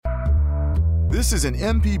This is an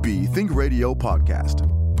MPB Think Radio podcast.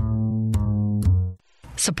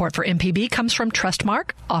 Support for MPB comes from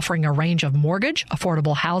Trustmark, offering a range of mortgage,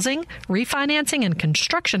 affordable housing, refinancing, and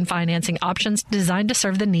construction financing options designed to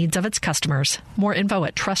serve the needs of its customers. More info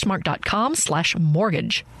at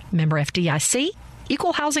trustmark.com/mortgage. Member FDIC,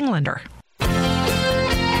 Equal Housing Lender.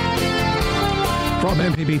 From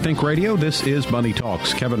MPB Think Radio, this is Money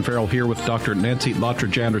Talks. Kevin Farrell here with Dr. Nancy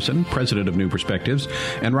Lottridge Anderson, president of New Perspectives,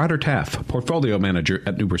 and Ryder Taff, portfolio manager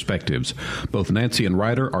at New Perspectives. Both Nancy and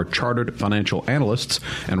Ryder are chartered financial analysts,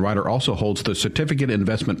 and Ryder also holds the Certificate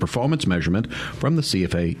Investment Performance Measurement from the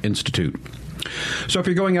CFA Institute. So if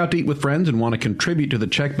you're going out to eat with friends and want to contribute to the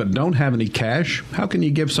check but don't have any cash, how can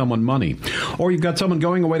you give someone money? Or you've got someone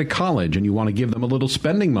going away to college and you want to give them a little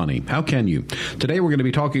spending money. How can you? Today we're going to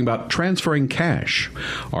be talking about transferring cash.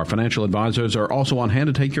 Our financial advisors are also on hand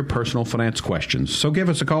to take your personal finance questions. So give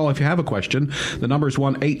us a call if you have a question. The number is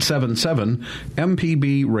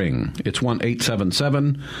 1-877-MPB-RING. It's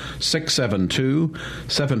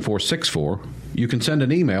 1-877-672-7464. You can send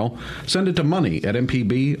an email. Send it to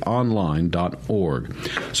money@mpbonline.org.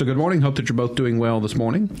 So good morning. Hope that you're both doing well this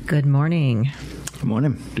morning. Good morning. Good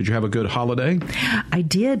morning. Did you have a good holiday? I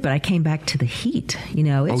did, but I came back to the heat. You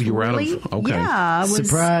know, it's you were really, out of... Okay. Yeah.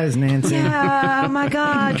 Surprise, Nancy. Yeah, oh my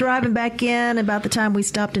God. Driving back in, about the time we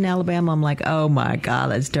stopped in Alabama, I'm like, oh my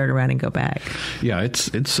God, let's turn around and go back. Yeah, it's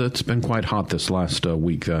been quite hot this last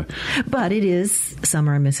week. But it is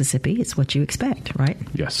summer in Mississippi. It's what you expect, right?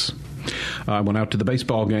 Yes. I went out to the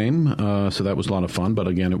baseball game, so that was a lot of fun. But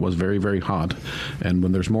again, it was very, very hot. And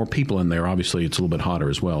when there's more people in there, obviously it's a little bit hotter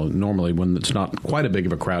as well. Normally, when it's not quite a big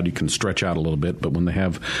of a crowd, you can stretch out a little bit. But when they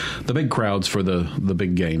have the big crowds for the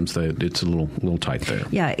big games, it's a little tight there.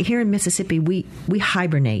 Yeah, here in Mississippi, we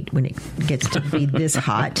hibernate when it gets to be this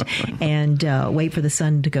hot and wait for the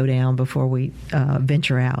sun to go down before we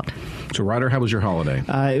venture out. So, Ryder, how was your holiday?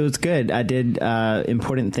 It was good. I did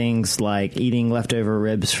important things like eating leftover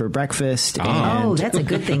ribs for breakfast. Oh, that's a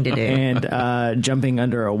good thing to do. And jumping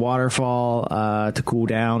under a waterfall to cool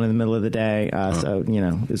down in the middle of the day. So, you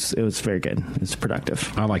know, it was very good. It's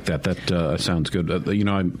productive. I like that. That sounds good. You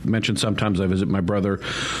know, I mentioned sometimes I visit my brother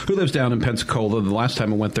who lives down in Pensacola. The last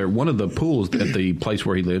time I went there, one of the pools at the place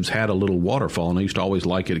where he lives had a little waterfall, and I used to always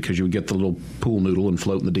like it because you would get the little pool noodle and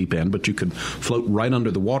float in the deep end, but you could float right under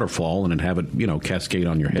the waterfall and have it, you know, cascade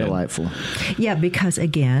on your head. Delightful. Yeah, because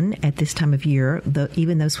again, at this time of year,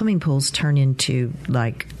 even those swimming pools turn into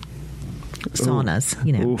like saunas,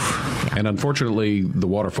 you know. Yeah. And unfortunately, the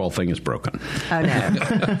waterfall thing is broken. Oh, no.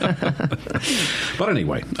 But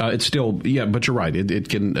anyway, it's still, but you're right. It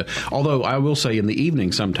can, although I will say in the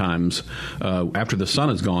evening sometimes, after the sun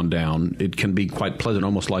has gone down, it can be quite pleasant,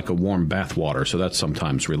 almost like a warm bath water. So that's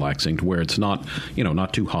sometimes relaxing to where it's not, you know,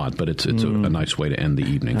 not too hot, but it's a nice way to end the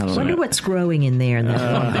evening. I wonder what's growing in there in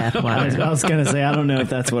that warm bath water. I was going to say, I don't know if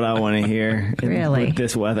that's what I want to hear with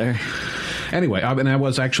this weather. Anyway, I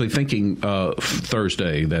was actually thinking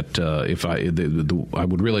Thursday that if I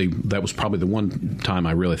would really, that was probably the one time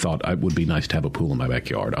I really thought it would be nice to have a pool in my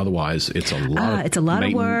backyard. Otherwise, it's a lot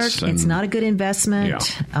of work. It's not a good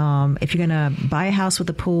investment. Yeah. If you're going to buy a house with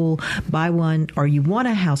a pool, buy one, or you want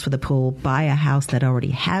a house with a pool, buy a house that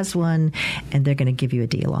already has one, and they're going to give you a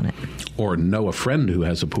deal on it. Or know a friend who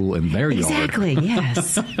has a pool in their yard. Exactly,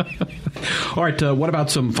 yes. All right, what about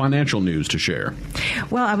some financial news to share?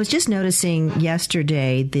 Well, I was just noticing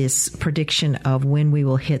yesterday this prediction of when we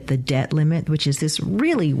will hit the debt limit, which is this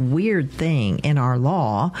really weird thing in our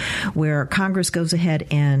law where Congress goes ahead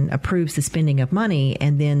and approves the spending of money,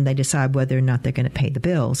 and then they decide whether or not they're going to pay the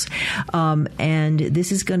bills. And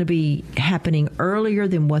this is going to be happening earlier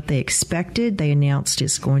than what they expected. They announced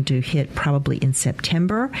it's going to hit probably in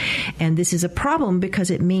September. And this is a problem because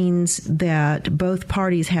it means that both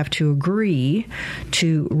parties have to agree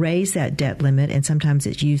to raise that debt limit, and sometimes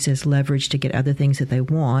it's used as leverage to get other things that they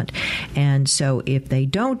want. And so if they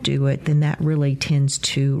don't do it, then that really tends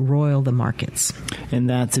to roil the markets. And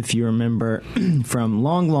that's, if you remember from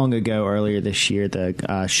long ago, earlier this year,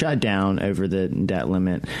 the shutdown over the debt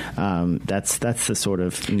limit. That's the sort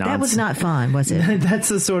of nonsense. That was not fun, was it? That's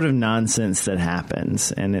the sort of nonsense that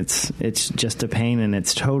happens, and it's just a pain, and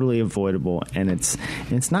it's totally avoidable, and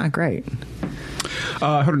it's not great.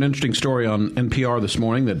 I heard an interesting story on NPR this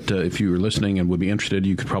morning that if you were listening and would be interested,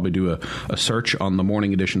 you could probably do a search on the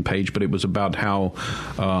Morning Edition page, but it was about how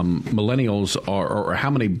millennials or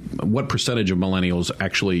what percentage of millennials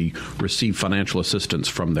actually receive financial assistance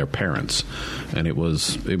from their parents. And it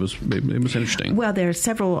was interesting. Well, there are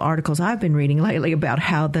several articles I've been reading lately about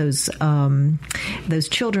how those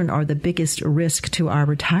children are the biggest risk to our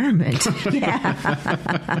retirement.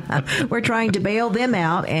 Yeah. We're trying to bail them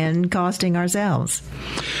out and costing ourselves.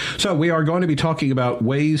 So we are going to be talking about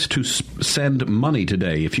ways to send money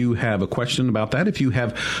today. If you have a question about that, if you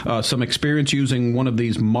have some experience using one of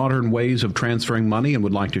these modern ways of transferring money and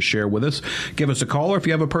would like to share with us, give us a call. Or if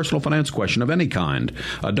you have a personal finance question of any kind,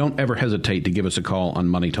 don't ever hesitate to give us a call on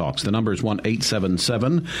Money Talks. The number is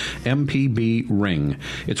 1-877-MPB-RING.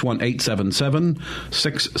 It's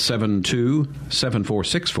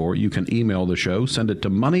 1-877-672-7464. You can email the show. Send it to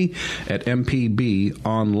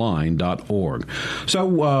money@mpbonline.org.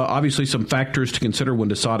 So obviously some factors to consider when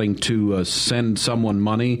deciding to send someone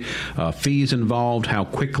money, fees involved, how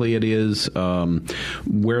quickly it is,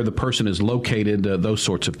 where the person is located, those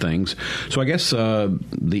sorts of things. So I guess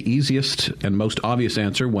the easiest and most obvious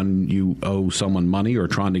answer when you owe someone money or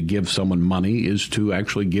trying to give someone money is to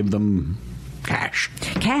actually give them cash.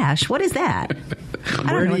 Cash? What is that?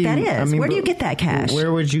 I don't know what that is. I mean, where do you get that cash?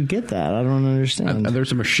 Where would you get that? I don't understand.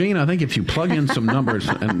 There's a machine, I think, if you plug in some numbers.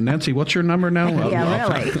 And Nancy, what's your number now? Yeah,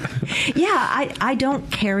 really. Yeah, I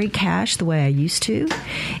don't carry cash the way I used to.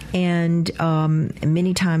 And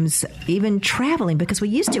many times, even traveling, because we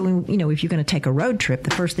used to, if you're going to take a road trip,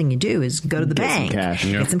 the first thing you do is go to the bank.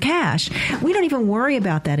 Get some cash. We don't even worry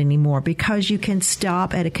about that anymore because you can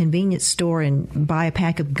stop at a convenience store and buy a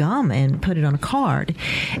pack of gum and put it on a card.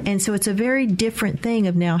 And so it's a very different thing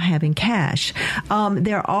of now having cash.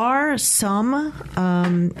 There are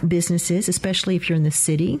some businesses, especially if you're in the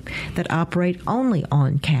city, that operate only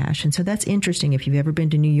on cash. And so that's interesting. If you've ever been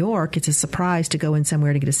to New York, it's a surprise to go in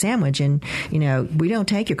somewhere to get a sandwich and, we don't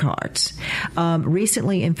take your cards.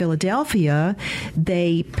 Recently in Philadelphia,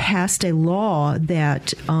 they passed a law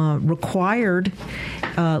that required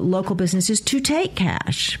local businesses to take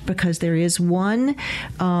cash because there is one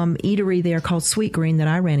eatery there called Sweet Green that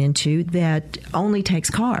I ran into that only takes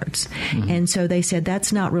cards. Mm-hmm. And so they said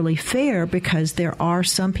that's not really fair because there are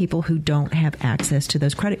some people who don't have access to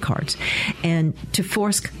those credit cards. And to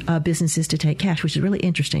force businesses to take cash, which is really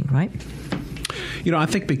interesting, right? I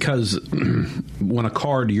think because when a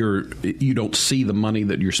card, you don't see the money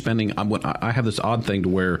that you're spending. I have this odd thing to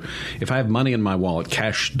where if I have money in my wallet,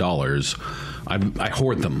 cash dollars, I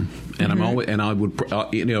hoard them. And I'm always, and I would,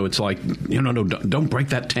 it's like, no, don't break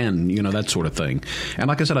that 10, that sort of thing. And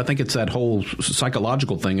like I said, I think it's that whole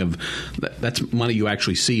psychological thing of that's money you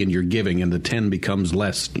actually see and you're giving, and the 10 becomes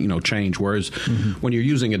less, change. Whereas when you're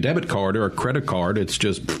using a debit card or a credit card, it's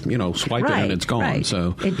just, swipe it and it's gone. Right.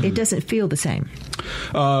 So it doesn't feel the same.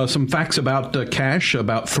 Some facts about cash.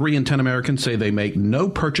 About 3 in 10 Americans say they make no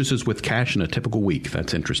purchases with cash in a typical week.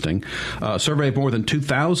 That's interesting. A survey of more than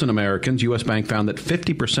 2,000 Americans, U.S. Bank found that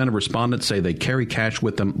 50% of respondents say they carry cash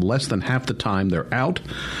with them less than half the time they're out.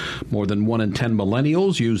 More than 1 in 10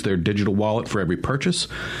 millennials use their digital wallet for every purchase.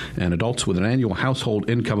 And adults with an annual household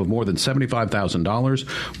income of more than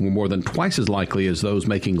 $75,000 were more than twice as likely as those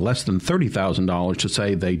making less than $30,000 to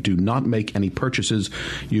say they do not make any purchases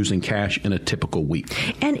using cash in a typical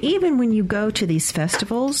week. And even when you go to these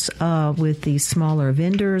festivals with these smaller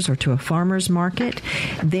vendors or to a farmer's market,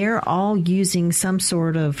 they're all using some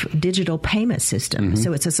sort of digital payment system. Mm-hmm.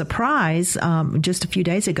 So it's a surprise. Just a few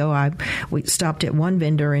days ago, we stopped at one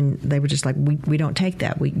vendor and they were just like, we don't take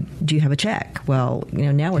that. Do you have a check? Well,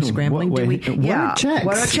 now we're scrambling. What are checks?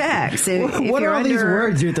 What are checks? What are all these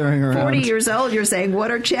words you're throwing around? 40 years old, you're saying,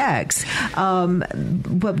 what are checks?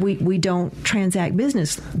 But we don't transact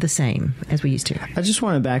business the same as we used to. I just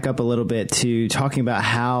want to back up a little bit to talking about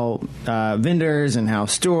how vendors and how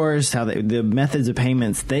stores, how the methods of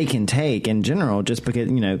payments they can take in general, just because,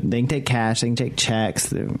 they can take cash, they can take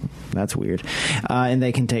checks. That's weird. And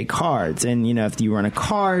they can take cards. And, if you run a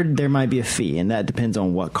card, there might be a fee. And that depends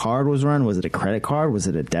on what card was run. Was it a credit card? Was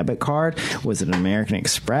it a debit card? Was it an American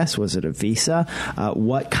Express? Was it a Visa?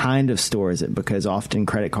 What kind of store is it? Because often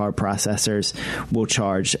credit card processors will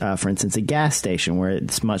charge, for instance, a gas station where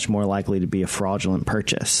it's much more likely to be a fraudulent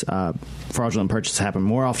purchase. Fraudulent purchases happen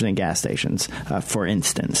more often in gas stations, for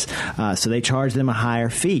instance. So they charge them a higher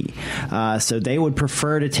fee. So they would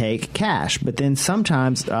prefer to take cash. But then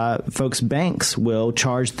sometimes banks will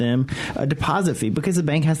charge them a deposit fee because the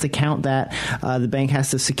bank has to count that. The bank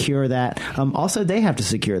has to secure that. Also, they have to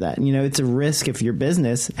secure that. It's a risk if your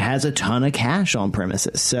business has a ton of cash on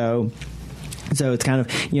premises. So it's kind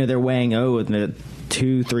of, they're weighing,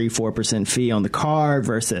 2%, 3%, 4% fee on the card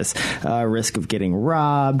versus risk of getting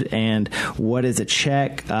robbed, and what is a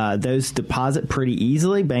check. Those deposit pretty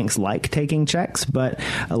easily. Banks like taking checks, but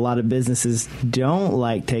a lot of businesses don't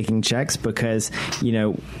like taking checks because,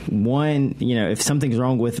 if something's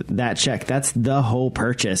wrong with that check, that's the whole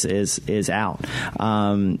purchase is out.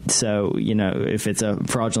 So, if it's a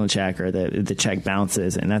fraudulent check or the check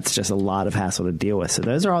bounces, and that's just a lot of hassle to deal with. So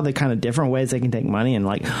those are all the kind of different ways they can take money, and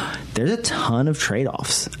there's a ton of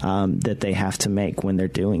trade-offs that they have to make when they're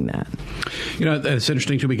doing that. It's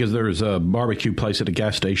interesting too because there's a barbecue place at a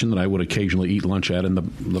gas station that I would occasionally eat lunch at, and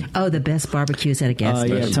the best barbecues at a gas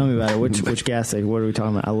station. Yeah, tell me about it. Which gas station? What are we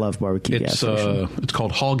talking about? I love barbecue gas station. It's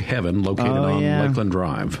called Hog Heaven, located on Lakeland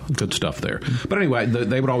Drive. Good stuff there. But anyway,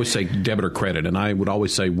 they would always say debit or credit, and I would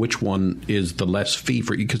always say which one is the less fee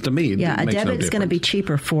for you, because to me, it makes no difference. Debit is going to be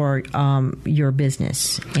cheaper for your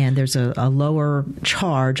business, and there's a lower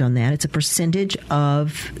charge on that. It's a percentage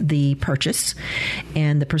of the purchase,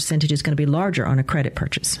 and the percentage is going to be larger on a credit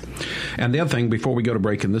purchase. And the other thing, before we go to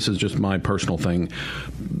break, and this is just my personal thing,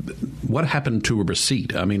 what happened to a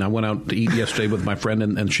receipt? I mean, I went out to eat yesterday with my friend,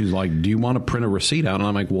 and she's like, do you want to print a receipt out? And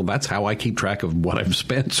I'm like, well, that's how I keep track of what I've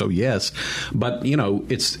spent, so yes. But,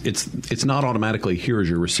 it's not automatically, here's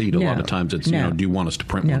your receipt. A lot of times it's, do you want us to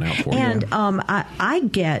print one out for you? And I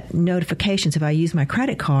get notifications. If I use my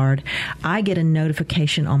credit card, I get a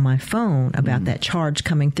notification on my phone about that charge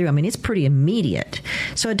coming through. I mean, it's pretty immediate.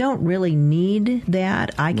 So I don't really need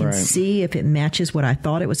that. I can see if it matches what I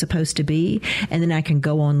thought it was supposed to be, and then I can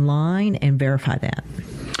go online and verify that.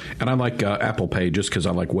 And I like Apple Pay just because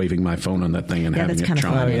I like waving my phone on that thing and having it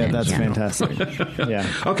chime. Oh, yeah, that's fantastic. Yeah.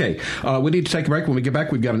 Okay, we need to take a break. When we get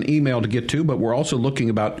back, we've got an email to get to, but we're also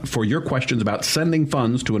looking for your questions about sending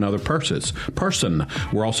funds to another person.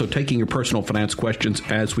 We're also taking your personal finance questions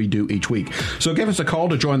as we do each week. So give us a call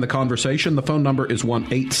to join the conversation. The phone number is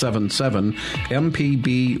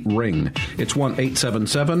 1-877-MPB-RING. It's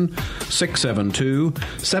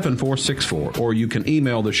 1-877-672-7464. Or you can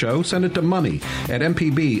email the show. Send it to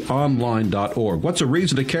money@mpbonline.org. What's a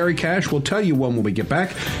reason to carry cash? We'll tell you when we get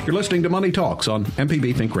back. You're listening to Money Talks on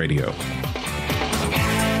MPB Think Radio.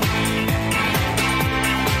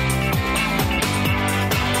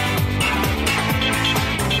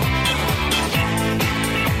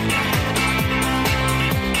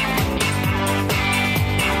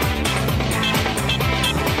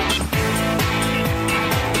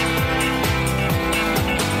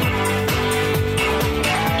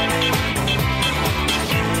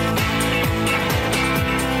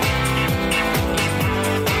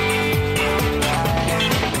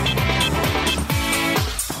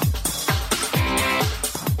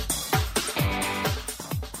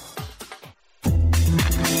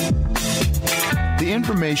 The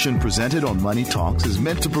information presented on Money Talks is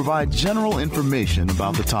meant to provide general information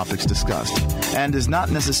about the topics discussed and is not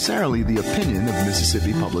necessarily the opinion of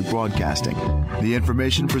Mississippi Public Broadcasting. The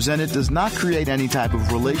information presented does not create any type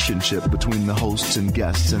of relationship between the hosts and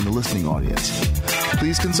guests and the listening audience.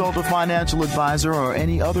 Please consult a financial advisor or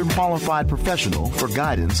any other qualified professional for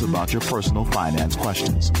guidance about your personal finance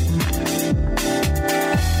questions.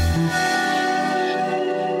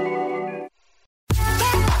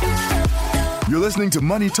 You're listening to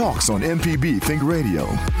Money Talks on MPB Think Radio.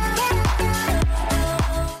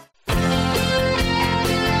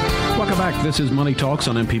 Welcome back. This is Money Talks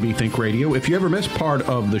on MPB Think Radio. If you ever missed part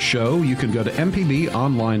of the show, you can go to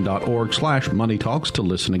mpbonline.org/Money Talks to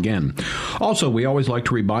listen again. Also, we always like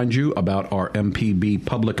to remind you about our MPB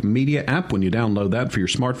Public Media app. When you download that for your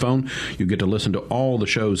smartphone, you get to listen to all the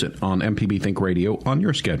shows on MPB Think Radio on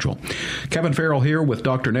your schedule. Kevin Farrell here with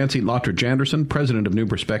Dr. Nancy Lottridge Anderson, President of New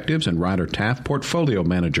Perspectives, and Ryder Taff, Portfolio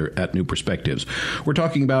Manager at New Perspectives. We're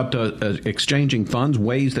talking about exchanging funds,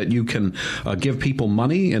 ways that you can give people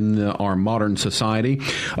money in our modern society.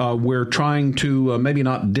 We're trying to maybe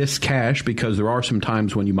not discash because there are some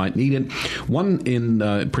times when you might need it. One in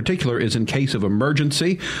particular is in case of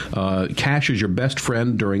emergency. Cash is your best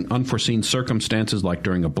friend during unforeseen circumstances like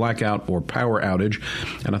during a blackout or power outage.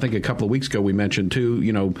 And I think a couple of weeks ago we mentioned too,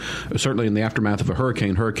 certainly in the aftermath of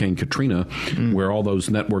Hurricane Katrina, where all those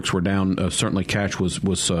networks were down, certainly cash was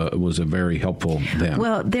a very helpful then.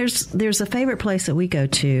 Well, there's a favorite place that we go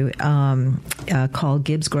to called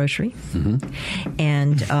Gibbs Grocery. Mm-hmm.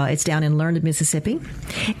 And it's down in Learned, Mississippi,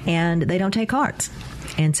 and they don't take cards.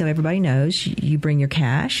 And so everybody knows you bring your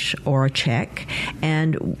cash or a check.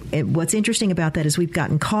 And what's interesting about that is we've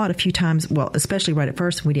gotten caught a few times, well, especially right at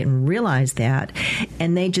first, we didn't realize that.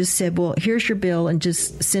 And they just said, well, here's your bill and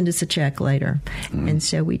just send us a check later. And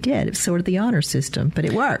so we did. It's sort of the honor system, but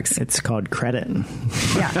it works. It's called credit.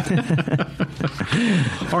 Yeah.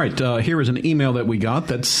 All right. Here is an email that we got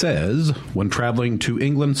that says, when traveling to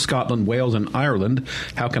England, Scotland, Wales, and Ireland,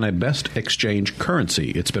 how can I best exchange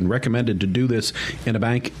currency? It's been recommended to do this in a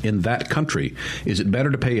bank in that country. Is it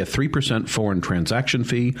better to pay a 3% foreign transaction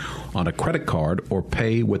fee on a credit card or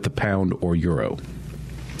pay with the pound or euro?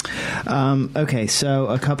 Okay, so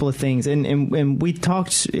a couple of things, and we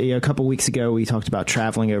talked a couple weeks ago. We talked about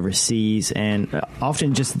traveling overseas, and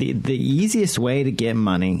often just the easiest way to get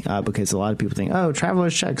money, because a lot of people think, oh,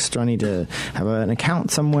 traveler's checks. Do I need to have an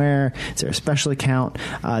account somewhere? Is there a special account?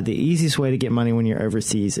 The easiest way to get money when you're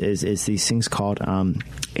overseas is these things called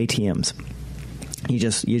ATMs. You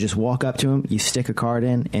just walk up to them, you stick a card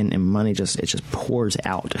in, and money just pours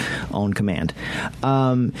out on command.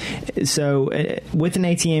 So with an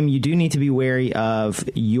ATM, you do need to be wary of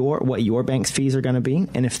what your bank's fees are going to be,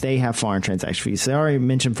 and if they have foreign transaction fees. So I already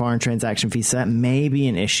mentioned foreign transaction fees, so that may be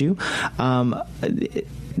an issue.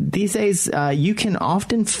 These days, you can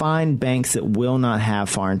often find banks that will not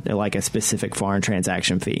have a specific foreign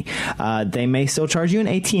transaction fee. They may still charge you an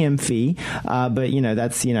ATM fee, but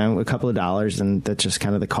that's a couple of dollars, and that's just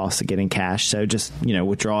kind of the cost of getting cash. So just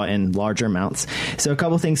withdraw in larger amounts. So a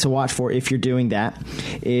couple of things to watch for if you're doing that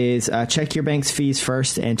is check your bank's fees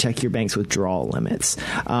first and check your bank's withdrawal limits.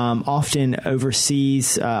 Often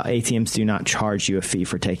overseas, ATMs do not charge you a fee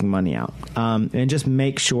for taking money out, and just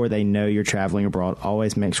make sure they know you're traveling abroad.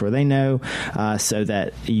 Always make sure they know so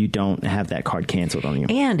that you don't have that card canceled on you.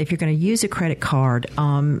 And if you're going to use a credit card,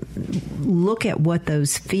 look at what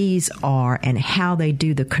those fees are and how they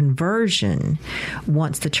do the conversion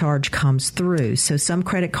once the charge comes through. So some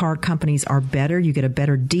credit card companies are better. You get a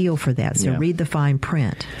better deal for that. So read the fine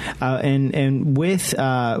print. And with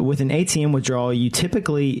an ATM withdrawal, you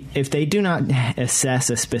typically, if they do not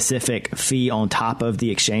assess a specific fee on top of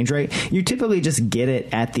the exchange rate, you typically just get it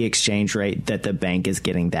at the exchange rate that the bank is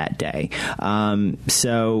getting that day.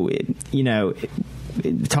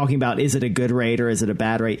 Talking about, is it a good rate or is it a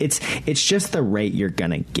bad rate? It's just the rate you're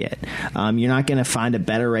going to get. You're not going to find a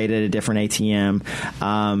better rate at a different ATM.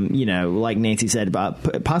 Like Nancy said,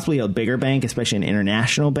 about possibly a bigger bank, especially an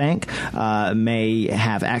international bank, may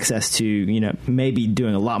have access to, maybe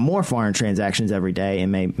doing a lot more foreign transactions every day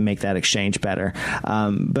and may make that exchange better.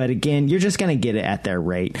 But again, you're just going to get it at their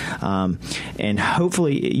rate. And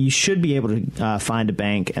hopefully you should be able to find a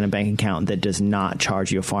bank and a bank account that does not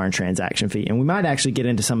charge you a foreign transaction fee. And we might actually get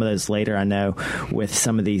into some of those later, I know, with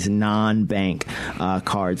some of these non-bank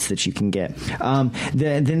cards that you can get.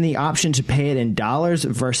 Then the option to pay it in dollars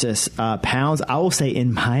versus pounds. I will say,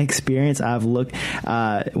 in my experience, I've looked,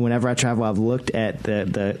 whenever I travel, I've looked at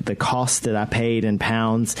the cost that I paid in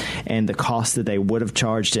pounds and the cost that they would have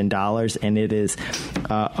charged in dollars, and it is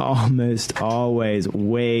almost always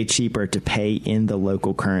way cheaper to pay in the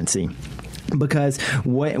local currency. Because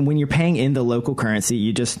when you're paying in the local currency,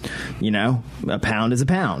 you just, a pound is a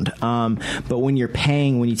pound. But when you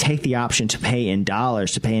take the option to pay in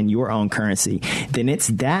dollars, to pay in your own currency, then it's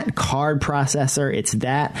that card processor, it's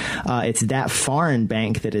that foreign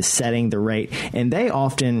bank that is setting the rate. And they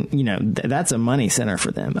often, that's a money center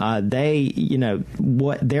for them.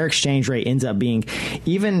 What their exchange rate ends up being,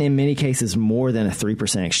 even in many cases, more than a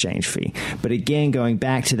 3% exchange fee. But again, going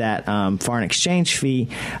back to that foreign exchange fee,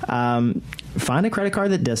 find a credit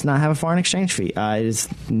card that does not have a foreign exchange fee. It is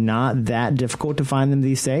not that difficult to find them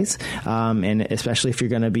these days, and especially if you're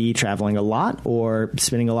going to be traveling a lot or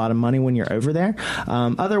spending a lot of money when you're over there.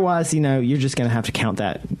 Otherwise, you're just going to have to count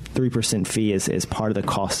that 3% fee as part of the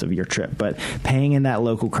cost of your trip. But paying in that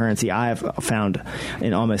local currency, I have found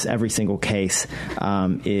in almost every single case,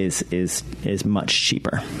 is much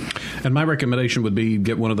cheaper. And my recommendation would be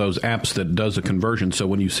get one of those apps that does a conversion. So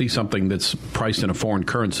when you see something that's priced in a foreign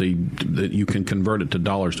currency, that you can convert it to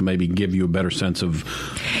dollars to maybe give you a better sense of.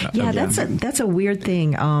 That's a weird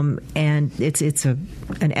thing, and it's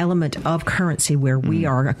an element of currency where we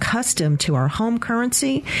are accustomed to our home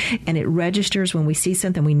currency, and it registers when we see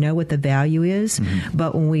something. We know what the value is,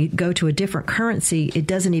 but when we go to a different currency, it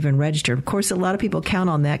doesn't even register. Of course, a lot of people count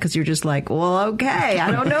on that because you're just like, well, okay,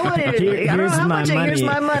 I don't know what it is. I don't know how much. Here's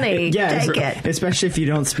my money. Yeah, take it. Especially if you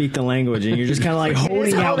don't speak the language and you're just kind of like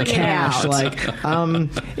holding out cash. Like,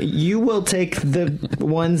 you will take the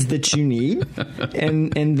ones that you need,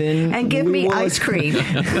 and then give me ice cream.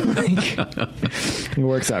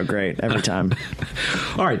 works out great every time.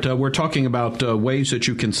 All right, we're talking about ways that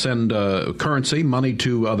you can send currency, money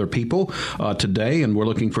to other people today, and we're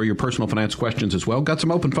looking for your personal finance questions as well. Got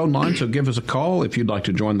some open phone lines, so give us a call if you'd like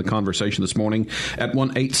to join the conversation this morning at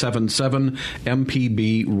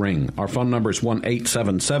 1-877-MPB-RING. Our phone number is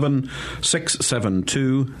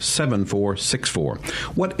 1-877-672-7464.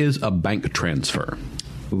 What is a bank transfer?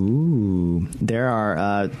 Ooh, there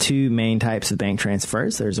are two main types of bank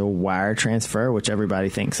transfers. There's a wire transfer, which everybody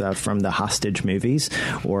thinks of from the hostage movies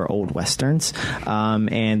or old westerns.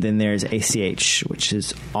 And then there's ACH, which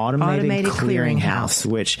is Automated Clearinghouse,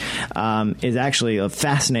 which is actually a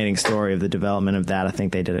fascinating story of the development of that. I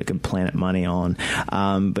think they did a good Planet Money on.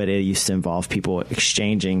 But it used to involve people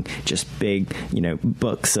exchanging just big,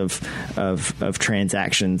 books of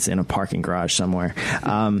transactions in a parking garage somewhere.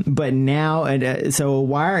 But now, so a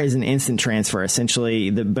wire is an instant transfer.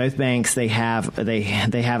 Essentially, both banks they have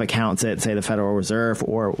accounts at, say, the Federal Reserve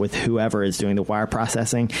or with whoever is doing the wire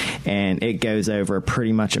processing, and it goes over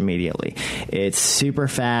pretty much immediately. It's super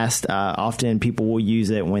fast. Often people will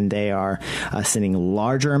use it when they are sending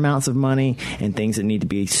larger amounts of money and things that need to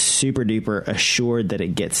be super duper assured that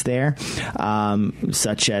it gets there,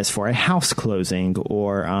 such as for a house closing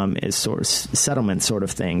or as sort of settlement sort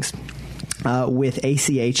of things. With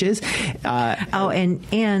ACHs.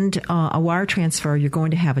 And a wire transfer, you're going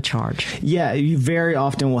to have a charge. Yeah, you very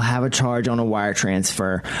often will have a charge on a wire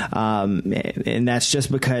transfer. And that's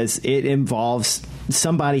just because it involves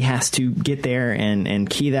somebody has to get there and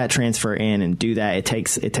key that transfer in and do that. It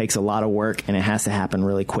takes a lot of work, and it has to happen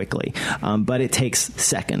really quickly. But it takes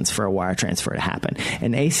seconds for a wire transfer to happen.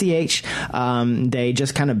 And ACH, they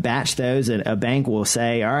just kind of batch those. And a bank will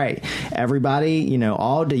say, all right, everybody,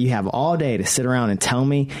 all day, you have all day to sit around and tell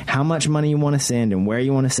me how much money you want to send and where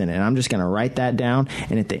you want to send it. And I'm just going to write that down.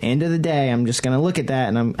 And at the end of the day, I'm just going to look at that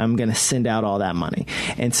and I'm going to send out all that money.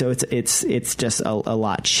 And so it's just a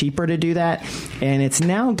lot cheaper to do that. And it's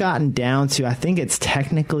now gotten down to, I think it's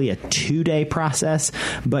technically a 2-day process,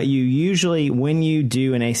 but you usually, when you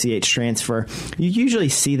do an ACH transfer, you usually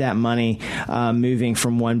see that money moving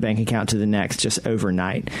from one bank account to the next just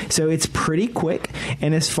overnight. So it's pretty quick.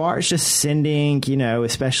 And as far as just sending,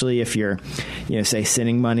 especially if you're, say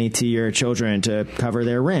sending money to your children to cover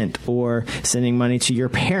their rent or sending money to your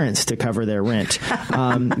parents to cover their rent,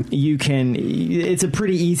 it's a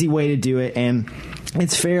pretty easy way to do it. And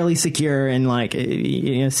it's fairly secure, and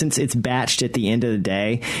since it's batched at the end of the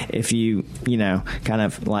day, if you kind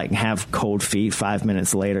of have cold feet 5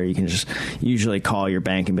 minutes later, you can just usually call your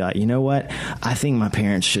bank and be like, you know what, I think my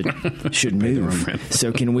parents should move.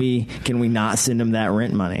 So can we not send them that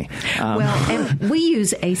rent money? And we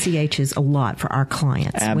use ACHs a lot for our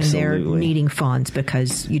clients. Absolutely. When they're needing funds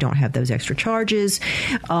because you don't have those extra charges.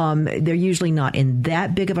 They're usually not in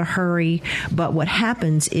that big of a hurry, but what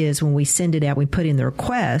happens is when we send it out, we put in the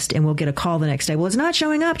request and we'll get a call the next day. Well, it's not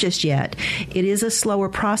showing up just yet. It is a slower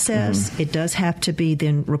process. Mm-hmm. It does have to be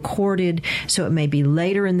then recorded, so it may be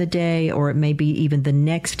later in the day or it may be even the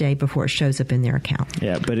next day before it shows up in their account.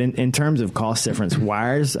 Yeah, but in terms of cost difference,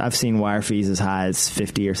 wires, I've seen wire fees as high as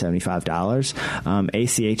 $50 or $75.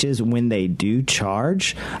 ACHs, when they do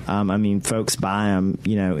charge, folks buy them,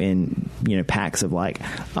 in packs of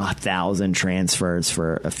 1,000 transfers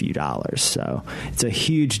for a few dollars. So it's a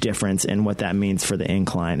huge difference, and what that means for the end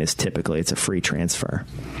client is typically it's a free transfer.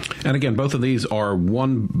 And again, both of these are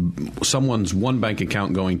someone's one bank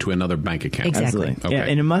account going to another bank account. Exactly. Okay. Yeah,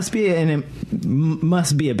 and it must be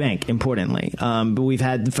a bank. Importantly, but we've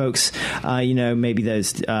had folks, maybe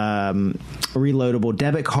those reloadable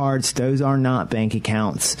debit cards. Those are not bank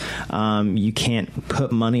accounts. You can't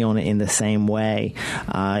put money on it in the same way.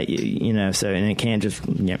 So and it can't just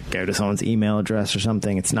go to someone's email address or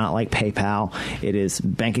something. It's not like PayPal. It is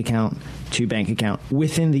bank account to bank account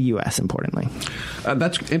within the U.S., importantly.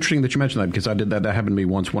 That's interesting that you mentioned that, because I did that. That happened to me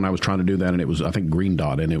once when I was trying to do that, and it was, I think, Green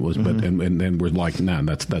Dot, and it was, but and then we're like, no,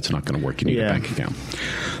 that's not going to work. You need a bank account.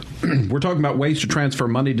 We're talking about ways to transfer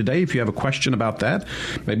money today. If you have a question about that,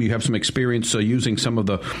 maybe you have some experience using some of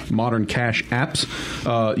the modern cash apps,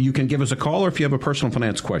 you can give us a call, or if you have a personal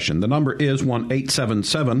finance question. The number is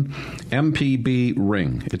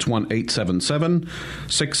 1-877-MPB-RING. It's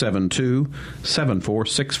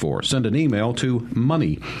 1-877-672-7464. Send an email to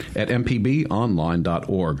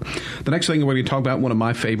money@mpbonline.org. The next thing we're going to talk about, one of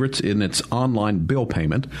my favorites, and it's online bill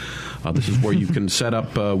payment. This is where you can set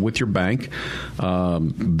up with your bank,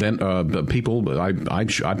 then people.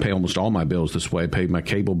 I pay almost all my bills this way. I pay my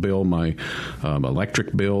cable bill, my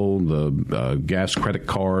electric bill, the gas credit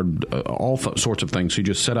card, all sorts of things. So you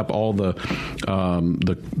just set up all the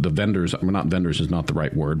vendors. Well, not vendors is not the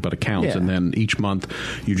right word, but accounts. And then each month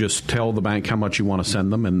you just tell the bank how much you want to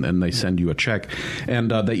send them, and they send you a check.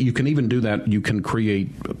 And that you can even do that. You can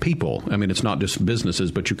create people. I mean, it's not just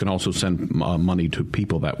businesses, but you can also send money to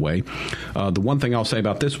people that way. The one thing I'll say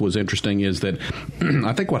about this was interesting is that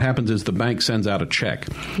I think what happens is the bank sends out a check.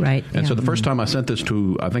 Right. And so the first time I sent this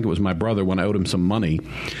to, I think it was my brother when I owed him some money,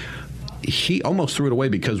 he almost threw it away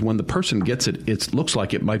because when the person gets it, it looks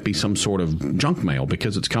like it might be some sort of junk mail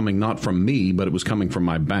because it's coming not from me, but it was coming from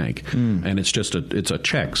my bank. And it's just it's a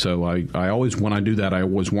check. So I always, when I do that, I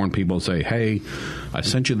always warn people to say, hey, I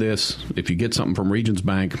sent you this. If you get something from Regions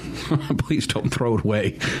Bank, please don't throw it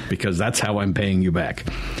away because that's how I'm paying you back.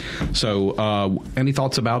 So any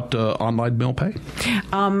thoughts about online bill pay?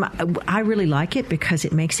 I really like it because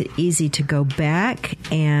it makes it easy to go back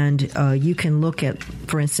and you can look at,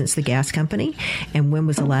 for instance, the gas company and when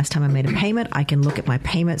was the last time I made a payment. I can look at my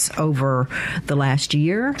payments over the last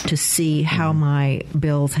year to see how my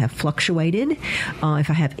bills have fluctuated. If I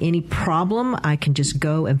have any problem, I can just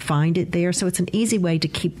go and find it there. So it's an easy way to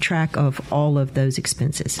keep track of all of those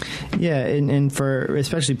expenses. Yeah, and for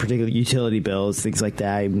especially particularly utility bills, things like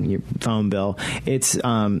that, your phone bill, it's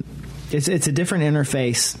a different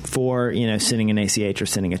interface for, sending an ACH or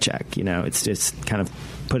sending a check. It's just kind of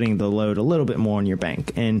putting the load a little bit more on your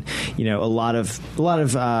bank. And, a lot of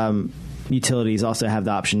utilities also have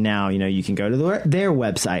the option now, you can go to their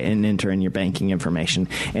website and enter in your banking information.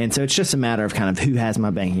 And so it's just a matter of kind of who has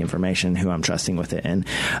my banking information, who I'm trusting with it. And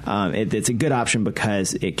it's a good option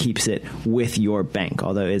because it keeps it with your bank,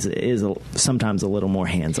 although it is sometimes a little more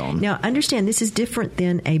hands-on. Now, understand this is different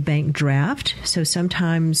than a bank draft. So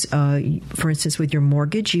sometimes, for instance, with your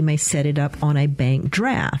mortgage, you may set it up on a bank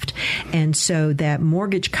draft. And so that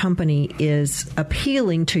mortgage company is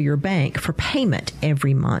appealing to your bank for payment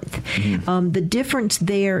every month. Mm-hmm. The difference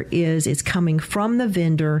there is it's coming from the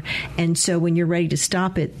vendor, and so when you're ready to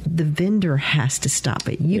stop it, the vendor has to stop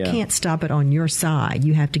it. You can't stop it on your side.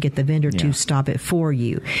 You have to get the vendor to stop it for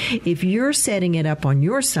you. If you're setting it up on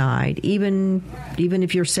your side, even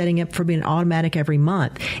if you're setting it for being automatic every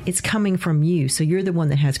month, it's coming from you, so you're the one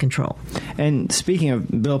that has control. And speaking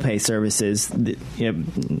of bill pay services,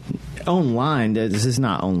 online, this is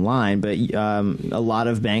not online, but a lot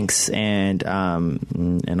of banks and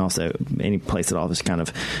also any place that offers kind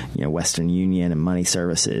of Western Union and money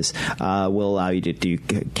services will allow you to do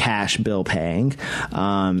cash bill paying.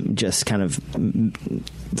 Just kind of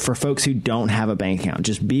for folks who don't have a bank account,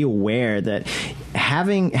 just be aware that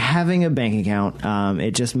having a bank account,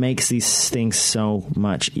 it just makes these things so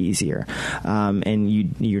much easier. And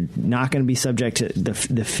you're not going to be subject to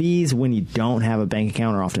the fees when you don't have a bank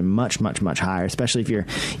account are often much, much, much higher, especially if you're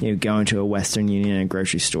going to a Western Union and a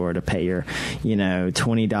grocery store to pay your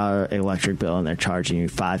 $20 electric bill and they're charging you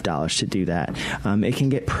 $5 to do that. It can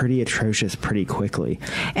get pretty atrocious pretty quickly.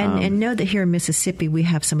 And know that here in Mississippi we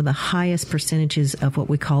have some of the highest percentages of what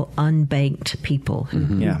we call unbanked people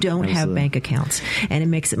who don't have bank accounts, and it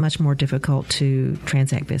makes it much more difficult to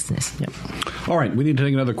transact business. Yep. All right, we need to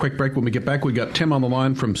take another quick break. When we get back, we got Tim on the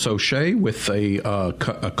line from Sochet with a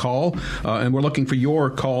call, and we're looking for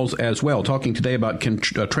your calls as well, talking today about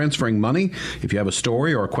transferring money. If you have a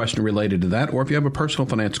story or a question related to that, or if you have a personal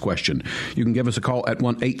finance question, you can give us a call at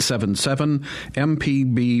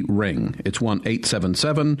 1-877-MPB-RING. It's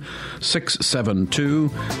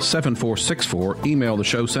 1-877-672-7464. Email the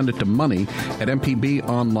show, send it to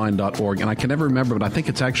money@mpbonline.org. And I can never remember, but I think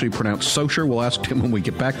it's actually pronounced Socher. We'll ask Tim when we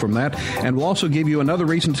get back from that. And we'll also give you another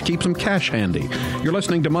reason to keep some cash handy. You're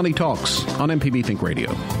listening to Money Talks on MPB Think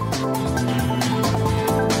Radio.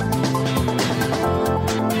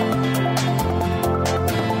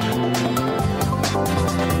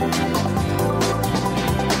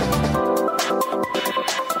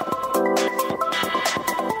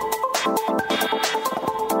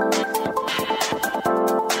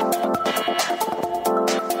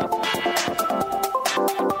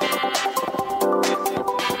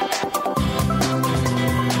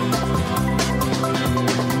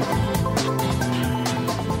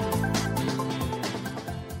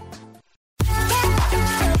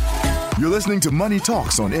 You're listening to Money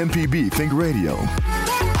Talks on MPB Think Radio.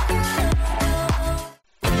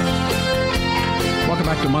 Welcome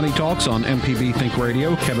back to Money Talks on MPB Think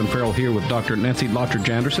Radio. Kevin Farrell here with Dr. Nancy Lottridge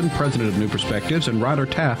Anderson, president of New Perspectives, and Ryder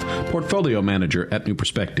Taff, portfolio manager at New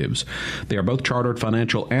Perspectives. They are both chartered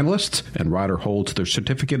financial analysts, and Ryder holds their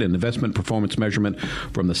certificate in investment performance measurement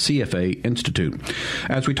from the CFA Institute.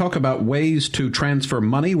 As we talk about ways to transfer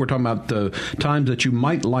money, we're talking about the times that you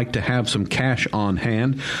might like to have some cash on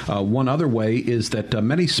hand. One other way is that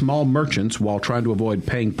many small merchants, while trying to avoid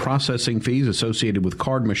paying processing fees associated with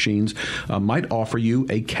card machines, might offer you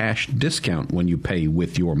a cash discount when you pay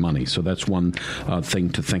with your money. So that's one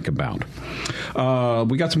thing to think about.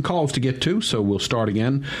 We got some calls to get to, so we'll start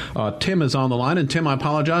again. Tim is on the line, and Tim, I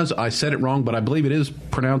apologize. I said it wrong, but I believe it is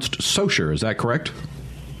pronounced Socher. Is that correct?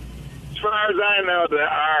 As far as I know, the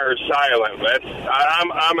R is silent.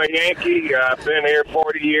 I'm a Yankee. I've been here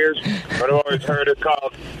 40 years, but I've always heard it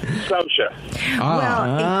called Socha.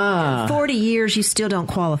 Well, 40 years, you still don't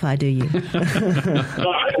qualify, do you? No.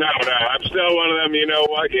 I'm still one of them,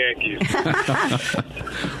 Yankees.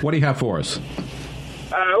 What do you have for us?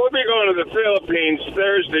 We'll be going to the Philippines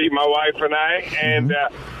Thursday, my wife and I, and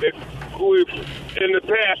we've in the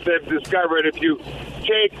past have discovered if you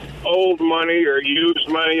take old money or used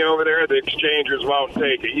money over there, the exchangers won't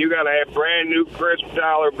take it. You got to have brand new crisp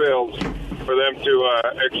dollar bills for them to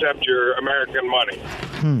accept your American money.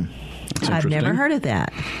 I've never heard of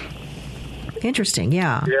that. Interesting,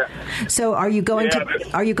 yeah. So are you going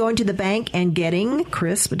to the bank and getting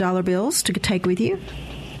crisp dollar bills to take with you?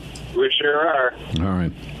 We sure are. All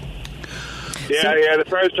right. Yeah. The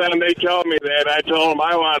first time they told me that, I told them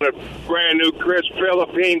I wanted brand new crisp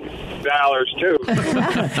Philippine dollars too.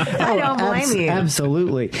 I don't blame you.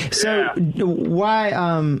 Absolutely. So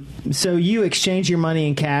why? So you exchange your money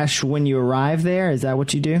in cash when you arrive there? Is that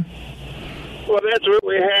what you do? Well, that's what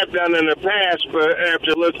we have done in the past, but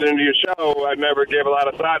after listening to your show, I never gave a lot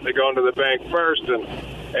of thought to going to the bank first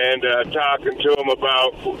and talking to them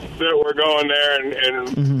about that we're going there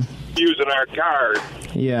and using our card.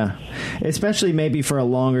 Yeah, especially maybe for a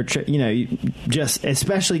longer trip. Just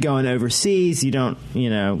especially going overseas, you don't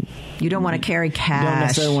want to carry cash. You don't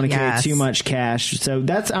necessarily want to carry too much cash. So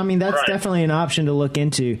that's right. Definitely an option to look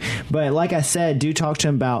into. But like I said, do talk to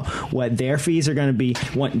them about what their fees are going to be.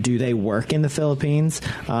 Do they work in the Philippines?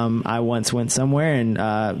 I once went somewhere and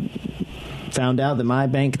found out that my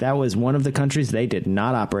bank, that was one of the countries they did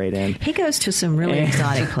not operate in. He goes to some really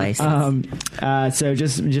exotic places. So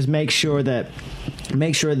just make sure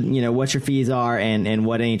what your fees are and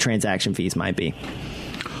what any transaction fees might be.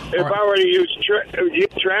 If I were to use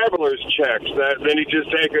traveler's checks, then you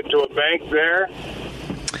just take it to a bank there?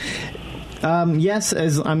 Yes,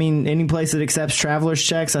 any place that accepts traveler's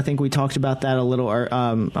checks. I think we talked about that a little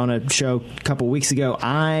on a show a couple weeks ago.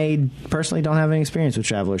 I personally don't have any experience with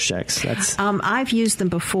traveler's checks. I've used them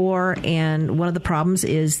before, and one of the problems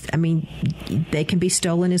is, they can be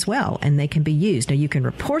stolen as well, and they can be used. Now, you can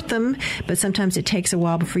report them, but sometimes it takes a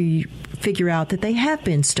while before you figure out that they have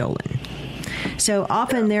been stolen. So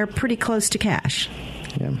often they're pretty close to cash.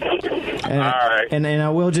 Yeah. All right. And I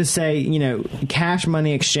will just say, cash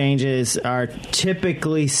money exchanges are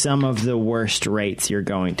typically some of the worst rates you're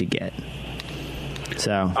going to get.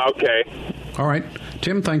 So. Okay. All right.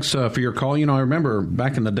 Tim, thanks for your call. I remember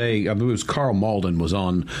back in the day, it was Carl Malden was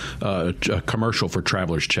on a commercial for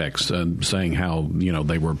traveler's checks and saying how,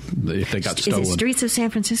 if they got stolen. Is it Streets of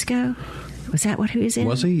San Francisco? Was that what he was in?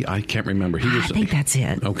 Was he? I can't remember. I think that's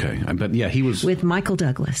it. Okay. But yeah, he was. With Michael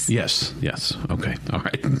Douglas. Yes. Okay. All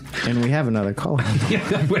right. And we have another call.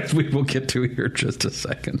 Yeah, we will get to here in just a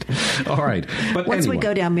second. All right. But once we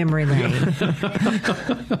go down memory lane.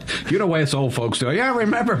 You know way us old folks do. Yeah,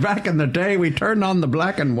 remember back in the day we turned on the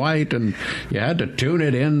black and white and you had to tune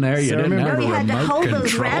it in there. You didn't have a remote had to hold control.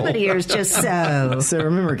 Those rabbit ears just so. So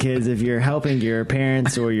remember, kids, if you're helping your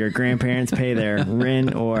parents or your grandparents pay their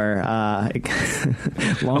rent or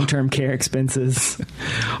long-term care expenses.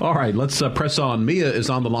 All right, let's press on. Mia is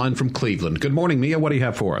on the line from Cleveland. Good morning, Mia. What do you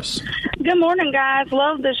have for us? Good morning, guys.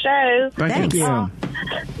 Love the show. Thank you. I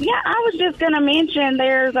was just going to mention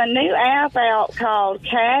there's a new app out called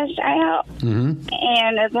Cash App. Mm-hmm.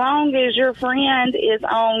 And as long as your friend is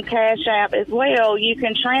on Cash App as well, you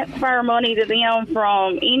can transfer money to them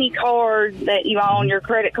from any card that you own, your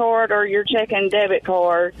credit card or your checking debit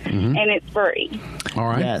card, and it's free. All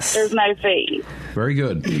right. Yes. There's no fees. Very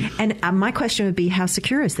good. And my question would be, how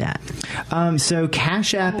secure is that? So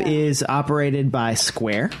Cash App is operated by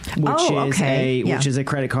Square, which is a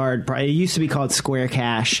credit card. It used to be called Square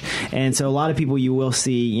Cash. And so a lot of people you will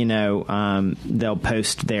see, they'll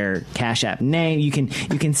post their Cash App name. You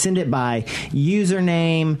can send it by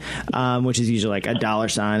username, which is usually like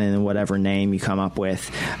 $, and then whatever name you come up with,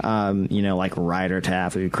 like Ryder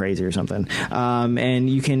Taff, would be crazy or something. And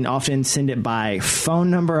you can often send it by phone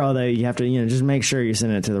number, although you have to, just make sure you're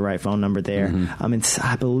sending it to the right phone number there. And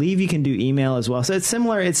I believe you can do email as well. So it's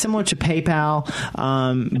similar to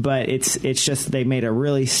PayPal, but it's just they made a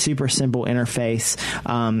really super simple interface.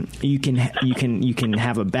 You can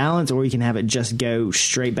have a balance, or you can have it just go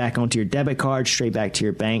straight back onto your debit card, straight back to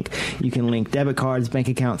your bank. You can link debit cards, bank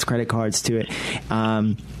accounts, credit cards to it.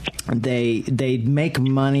 They make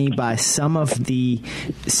money by some of the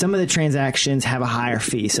transactions have a higher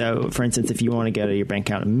fee. So, for instance, if you want to go to your bank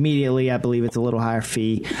account immediately, I believe it's a little higher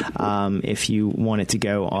fee. If you want it to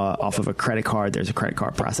go off of a credit card, there's a credit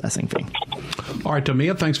card processing fee. All right,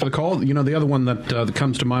 Tamia, thanks for the call. The other one that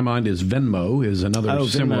comes to my mind is Venmo, is another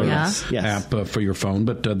similar app for your phone,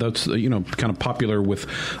 but that's kind of popular with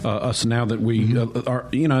us now that we are.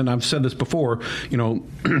 And I've said this before.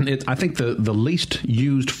 I think the least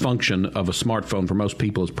used function of a smartphone for most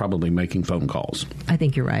people is probably making phone calls. I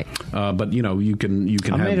think you're right. But you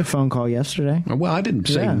can. I made a phone call yesterday. Well, I didn't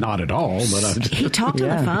say not at all, but he talked on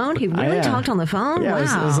the phone. He really talked on the phone. Yeah,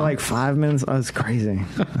 wow. it was like 5 minutes. Oh, it was crazy.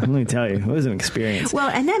 Let me tell you, it was an experience. Well,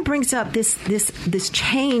 and that brings up this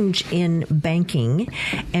change in banking,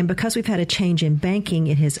 and because we've had a change in banking,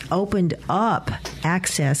 it has opened up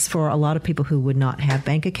access for a lot of people who would not have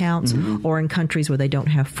bank accounts, or in countries where they don't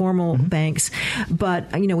have formal banks.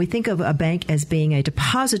 But we think of a bank as being a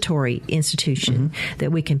depository institution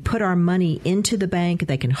that we can put our money into the bank.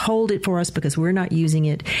 They can hold it for us because we're not using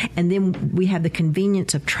it, and then we have the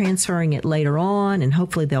convenience of transferring it later on, and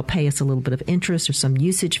hopefully they'll pay us a little bit of interest or some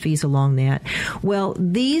usage fees along that. Well,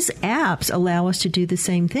 these apps allow us to do the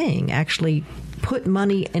same thing, actually put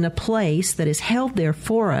money in a place that is held there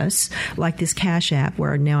for us, like this Cash App,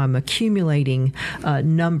 where now I'm accumulating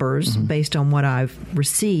numbers based on what I've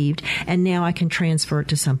received, and now I can transfer it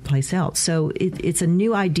to someplace else. So it's a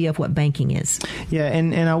new idea of what banking is. Yeah,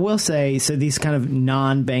 and I will say, so these kind of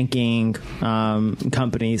non-banking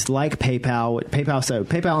companies like PayPal,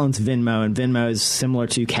 PayPal owns Venmo, and Venmo is similar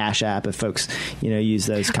to Cash App if folks use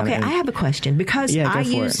those kind of. Okay, I have a question, because I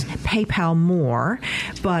use PayPal more,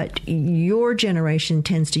 but your generation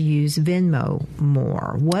tends to use Venmo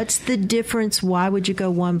more. What's the difference? Why would you go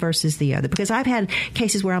one versus the other? Because I've had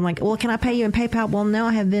cases where I'm like, well, can I pay you in PayPal? Well, no,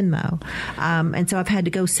 I have Venmo. And so I've had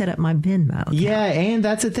to go set up my Venmo account. Yeah, and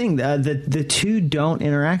that's the thing. The two don't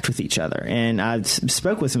interact with each other. And I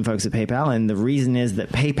spoke with some folks at PayPal, and the reason is that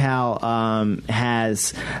PayPal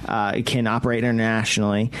can operate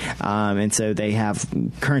internationally, and so they have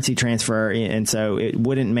currency transfer, and so it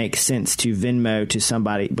wouldn't make sense to Venmo to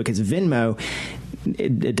somebody, because Venmo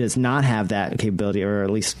it does not have that capability, or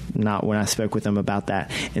at least not when I spoke with them about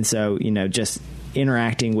that. And so, just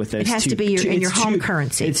interacting with those. It has to be in your home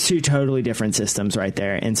currency. It's two totally different systems right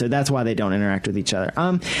there. And so that's why they don't interact with each other.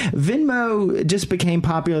 Venmo just became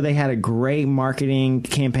popular. They had a great marketing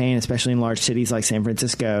campaign, especially in large cities like San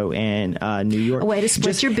Francisco and New York. A way to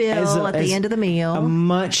split your bill at the end of the meal. A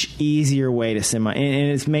much easier way to send money.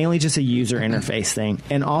 And it's mainly just a user interface thing.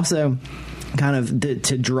 And also, kind of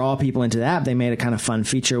to draw people into the app, they made a kind of fun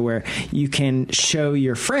feature where you can show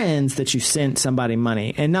your friends that you sent somebody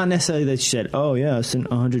money, and not necessarily that you said, oh yeah, I sent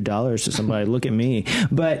 $100 to somebody, look at me,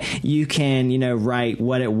 but you can write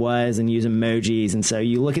what it was and use emojis. And so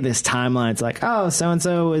you look at this timeline, it's like, oh,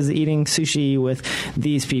 so-and-so was eating sushi with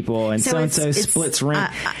these people, and so-and-so splits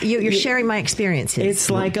rent. You're sharing my experiences. It's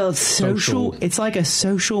like a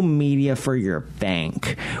social media for your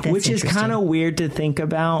bank. That's which is kind of weird to think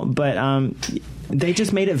about, but they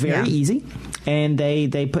just made it very easy, and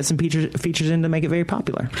they put some features in to make it very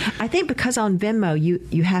popular. I think because on Venmo,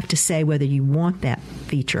 you have to say whether you want that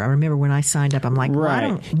feature. I remember when I signed up, I'm like, well, I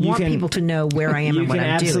don't want people to know where I am and what I'm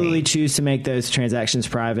doing. You can absolutely choose to make those transactions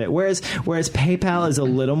private, whereas PayPal is a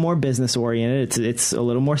little more business oriented. It's a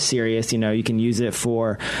little more serious. You can use it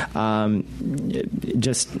for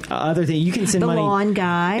just other things. You can send money. The lawn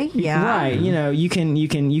guy, right? You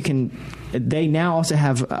can. They now also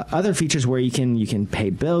have other features where you can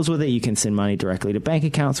pay bills with it. You can send money directly to bank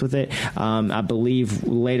accounts with it. I believe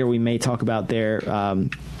later we may talk about their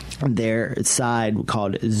their side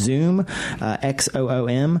called Xoom,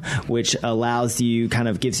 XOOM, which allows you,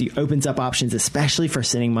 opens up options, especially for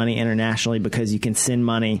sending money internationally, because you can send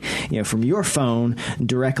money, from your phone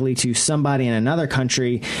directly to somebody in another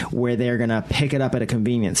country where they're going to pick it up at a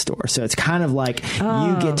convenience store. So it's kind of like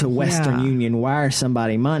you get to Western Union wire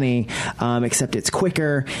somebody money, except it's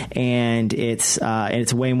quicker and it's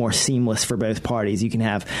way more seamless for both parties. You can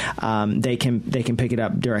have they can pick it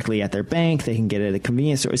up directly at their bank. They can get it at a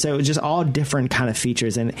convenience store. So it's just all different kind of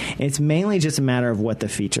features, and it's mainly just a matter of what the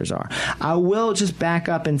features are. I will just back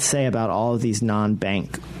up and say about all of these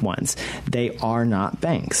non-bank ones, they are not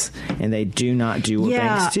banks, and they do not do what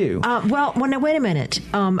banks do. Well, now wait a minute.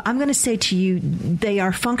 I'm going to say to you, they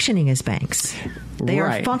are functioning as banks. They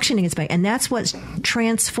are functioning as banks, and that's what's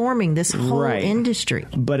transforming this whole industry.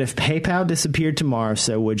 But if PayPal disappeared tomorrow,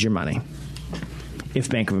 so would your money. If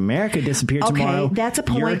Bank of America disappeared tomorrow, that's a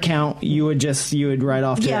point. Your account, you would write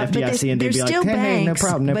off to FDIC, and they'd be like, hey, no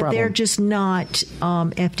problem. But they're just not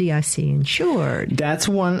FDIC insured. That's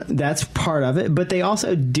part of it. But they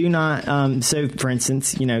also do not. So, for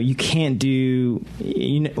instance, you can't do.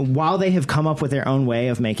 While they have come up with their own way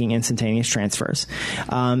of making instantaneous transfers,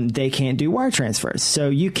 they can't do wire transfers. So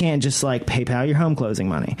you can't just like PayPal your home closing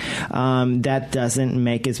money. That doesn't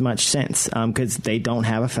make as much sense because they don't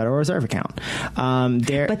have a Federal Reserve account.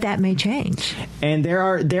 But that may change. And there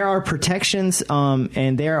are protections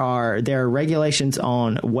and there are regulations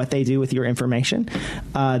on what they do with your information.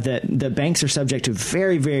 The banks are subject to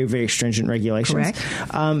very, very, very stringent regulations. Correct.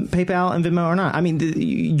 PayPal and Venmo are not. I mean,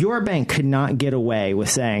 your bank could not get away with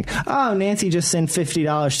saying, "Oh, Nancy just sent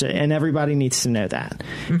 $50 and everybody needs to know that."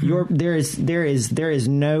 Mm-hmm. There is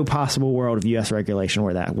no possible world of U.S. regulation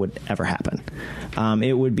where that would ever happen.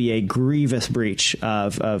 It would be a grievous breach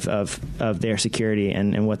of their security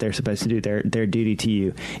and what they're supposed to do, their duty to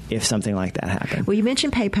you, if something like that happened. Well, you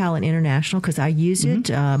mentioned PayPal and International because I use it.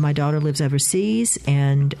 My daughter lives overseas,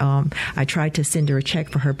 and I tried to send her a check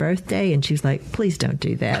for her birthday, and she's like, please don't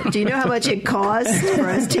do that. Do you know how much it costs for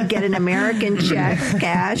us to get an American check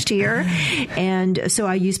cashed here? And so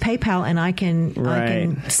I use PayPal, and I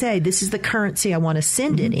can say, this is the currency I want to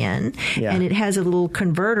send it in, and it has a little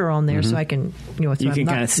converter on there so I can, so you can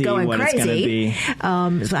kind of see what it's going to be.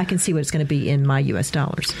 So I can see what it's going to be in my U.S.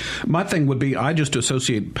 dollars. My thing would be I just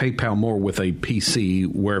associate PayPal more with a PC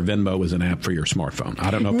where Venmo is an app for your smartphone. I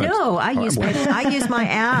don't know if that's... No, I use my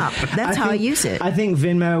app. That's how I use it. I think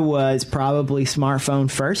Venmo was probably smartphone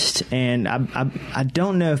first, and I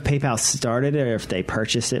don't know if PayPal started it or if they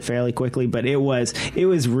purchased it fairly quickly, but it was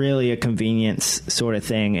really a convenience sort of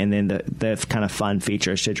thing, and then the kind of fun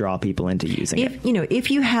features to draw people into using it. If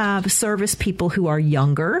you have service people who are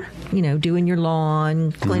younger, doing your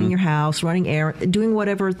lawn, cleaning your house, running errands, doing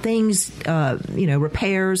whatever things,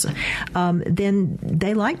 repairs, then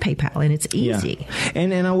they like PayPal, and it's easy. Yeah.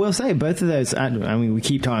 And I will say, both of those, I mean, we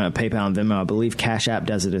keep talking about PayPal and Venmo. I believe Cash App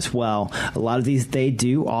does it as well. A lot of these, they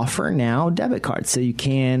do offer now debit cards, so you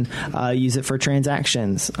can use it for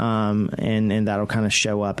transactions, and that'll kind of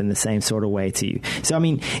show up in the same sort of way to you. So, I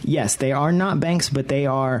mean, yes, they are not banks, but they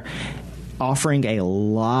are offering a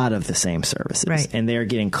lot of the same services, and they're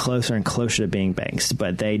getting closer and closer to being banks,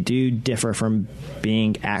 but they do differ from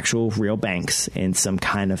being actual real banks in some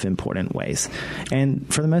kind of important ways.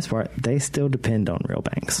 And for the most part, they still depend on real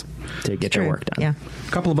banks to get their work done. Yeah.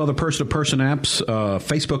 A couple of other person-to-person apps,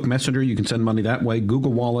 Facebook Messenger, you can send money that way,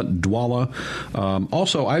 Google Wallet, Dwolla.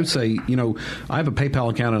 Also, I would say, I have a PayPal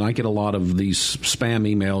account and I get a lot of these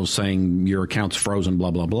spam emails saying your account's frozen, blah,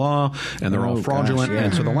 blah, blah, and they're all fraudulent.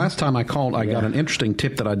 And so the last time I called, I got an interesting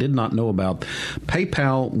tip that I did not know about.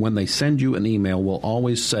 PayPal, when they send you an email, will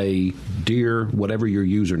always say, "Dear," whatever your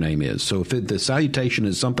username is. So if the salutation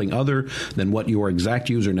is something other than what your exact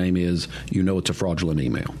username is, it's a fraudulent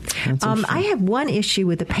email. I have one issue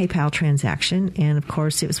with the PayPal transaction, and of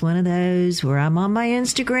course it was one of those where I'm on my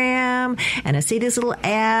Instagram and I see this little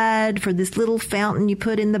ad for this little fountain you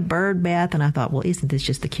put in the bird bath, and I thought, well, isn't this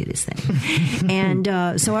just the cutest thing?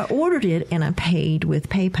 And so I ordered it and I paid with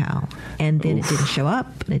PayPal, and then it didn't show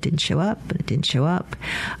up, and it didn't show up, and it didn't show up.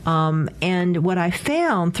 And what I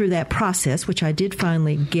found through that process, which I did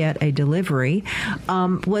finally get a delivery,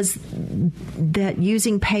 was that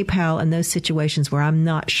using PayPal in those situations where I'm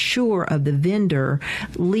not sure of the vendor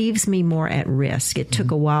leaves me more at risk. It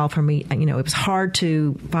took a while for me. It was hard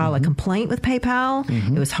to file a complaint with PayPal.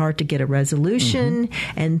 It was hard to get a resolution,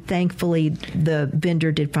 and thankfully the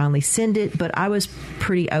vendor did finally send it, but I was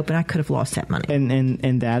pretty open. I could have lost that money.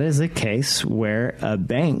 And that is a case where a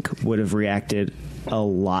bank would have reacted a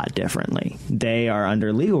lot differently. They are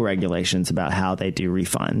under legal regulations about how they do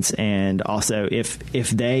refunds. And also, if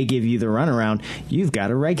they give you the runaround, you've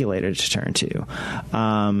got a regulator to turn to.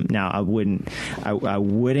 Now, I wouldn't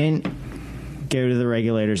go to the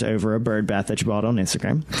regulators over a bird bath that you bought on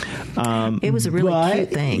Instagram. It was a really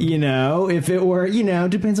cute thing. If it were,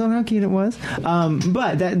 depends on how cute it was.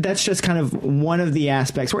 But that's just kind of one of the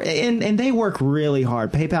aspects where, and they work really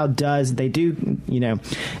hard. PayPal does, they do,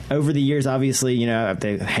 over the years, obviously, if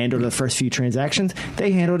they handled the first few transactions,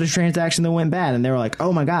 they handled a transaction that went bad and they were like,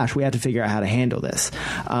 oh my gosh, we have to figure out how to handle this.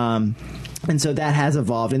 And so that has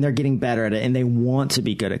evolved, and they're getting better at it, and they want to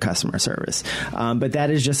be good at customer service. But that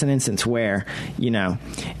is just an instance where,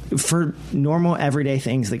 for normal everyday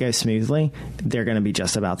things that go smoothly, they're going to be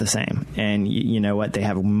just about the same. And you know what? They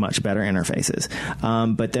have much better interfaces.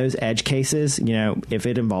 But those edge cases, if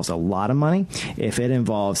it involves a lot of money, if it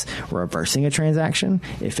involves reversing a transaction,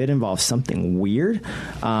 if it involves something weird,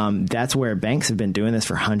 that's where banks have been doing this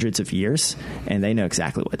for hundreds of years, and they know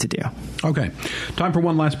exactly what to do. Okay. Time for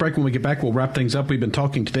one last break. When we get back, we'll wrap things up. We've been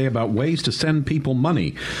talking today about ways to send people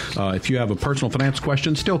money. If you have a personal finance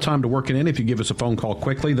question, still time to work it in if you give us a phone call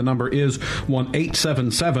quickly. The number is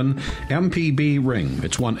 1-877-MPB-RING.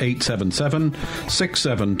 It's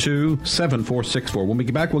 1-877-672-7464. When we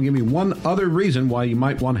get back, we'll give you one other reason why you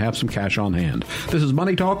might want to have some cash on hand. This is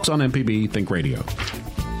Money Talks on MPB Think Radio.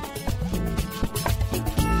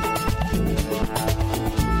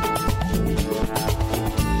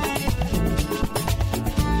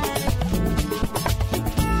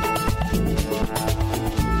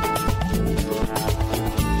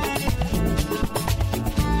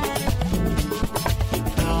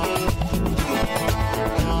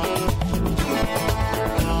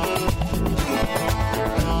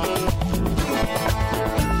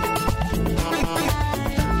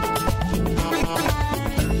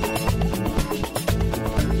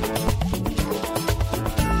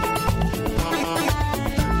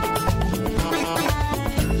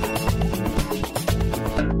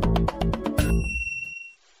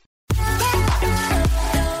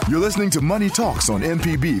 You're listening to Money Talks on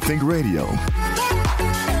MPB Think Radio.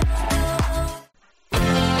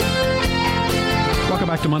 Welcome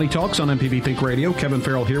back to Money Talks on MPB Think Radio. Kevin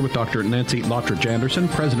Farrell here with Dr. Nancy Lottridge Anderson,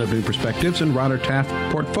 President of New Perspectives, and Ryder Taff,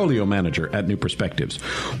 Portfolio Manager at New Perspectives.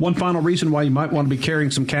 One final reason why you might want to be carrying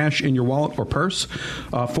some cash in your wallet or purse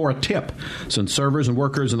for a tip. Since servers and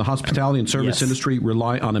workers in the hospitality and service industry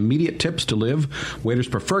rely on immediate tips to live, waiters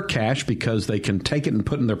prefer cash because they can take it and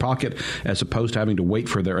put it in their pocket as opposed to having to wait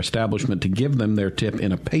for their establishment to give them their tip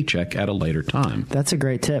in a paycheck at a later time. That's a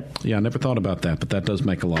great tip. Yeah, I never thought about that, but that does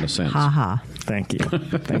make a lot of sense. Thank you.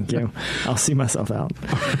 Thank you. I'll see myself out.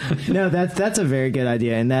 No, that's a very good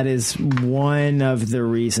idea, and that is one of the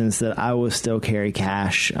reasons that I will still carry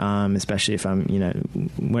cash, especially if I'm,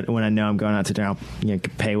 when I know I'm going out to dinner, I'll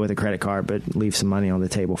pay with a credit card, but leave some money on the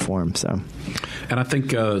table for them. So, and I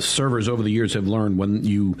think servers over the years have learned when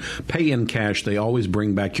you pay in cash, they always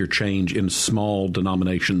bring back your change in small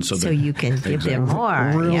denominations, so you can give them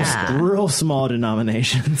more. Real small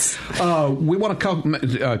denominations. We want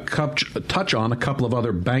to touch on a couple of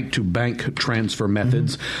other bank-to-bank transfer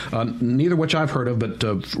methods, neither which I've heard of, but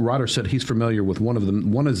Ryder said he's familiar with one of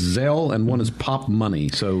them. One is Zelle and one is Pop Money.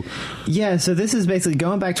 So this is basically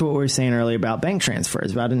going back to what we were saying earlier about bank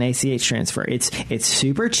transfers, about an ACH transfer. It's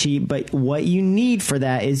super cheap, but what you need for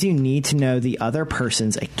that is you need to know the other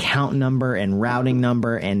person's account number and routing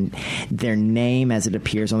number and their name as it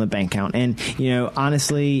appears on the bank account. And,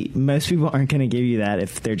 honestly, most people aren't going to give you that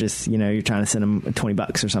if they're just, you're trying to send them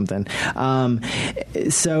 $20 or something.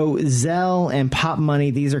 So Zelle and Pop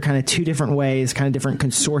Money, these are kind of two different ways, kind of different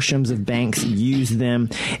consortiums of banks use them.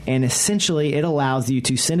 And essentially, it allows you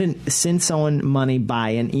to send someone money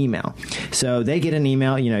by an email. So they get an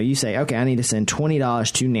email, you say, okay, I need to send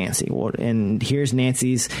 $20 to Nancy. Well, and here's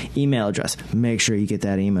Nancy's email address. Make sure you get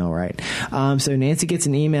that email right. So Nancy gets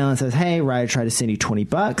an email and says, hey, Ryder tried to send you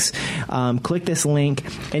 $20. Click this link,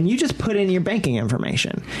 and you just put in your banking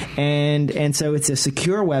information. And so it's a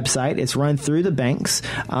secure website. It's run through the banks.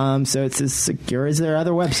 So it's as secure as their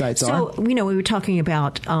other websites are. So, we were talking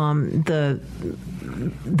about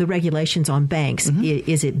the regulations on banks.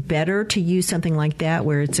 Is it better to use something like that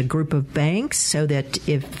where it's a group of banks so that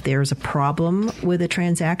if there's a problem with a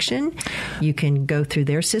transaction, you can go through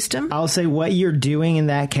their system? I'll say what you're doing in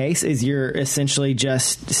that case is you're essentially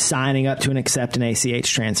just signing up to accept an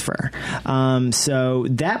ACH transfer. So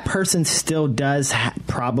that person still does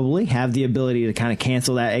probably have the ability to kind of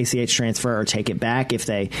cancel that ACH transfer or take it back if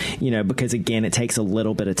they, because again, it takes a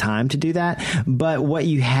little bit of time to do that. But what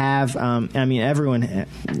you have, everyone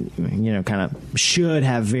kind of should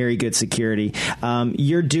have very good security.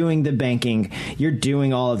 You're doing the banking, you're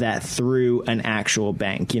doing all of that through an actual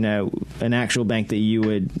bank, an actual bank that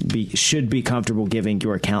you should be comfortable giving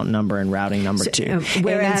your account number and routing number to.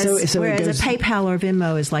 Whereas a PayPal or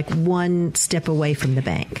Venmo is like one step away from the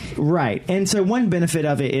bank. Right. And so one benefit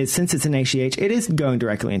of it is, since it's an ACH, it is going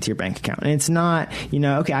directly into your bank account. And it's not,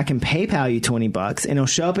 okay, I can PayPal you $20 and it'll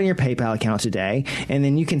show up in your PayPal account today. And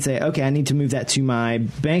then you can say, okay, I need to move that to my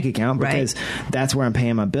bank account because that's where I'm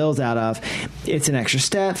paying my bills out of. It's an extra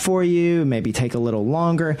step for you, maybe take a little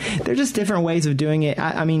longer. They're just different ways of doing it.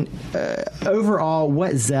 I mean, overall,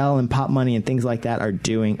 what Zelle and Pop Money and things like that are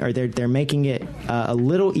doing, they're making it a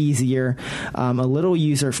little easier, a little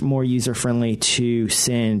more user friendly to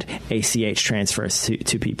send ACH transfers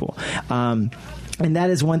to people. And that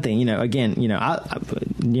is one thing, again,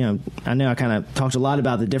 I know I kind of talked a lot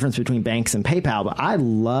about the difference between banks and PayPal, but I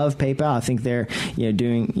love PayPal. I think they're,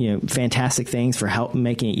 doing, fantastic things for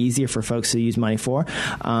making it easier for folks to use money for.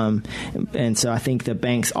 And so I think the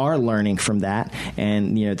banks are learning from that.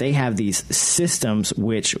 And, they have these systems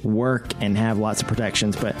which work and have lots of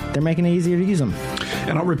protections, but they're making it easier to use them.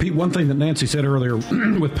 And I'll repeat one thing that Nancy said earlier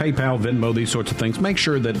with PayPal, Venmo, these sorts of things. Make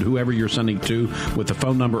sure that whoever you're sending to with the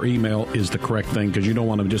phone number, email is the correct thing, because you don't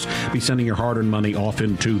want to just be sending your hard-earned money off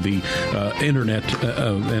into the internet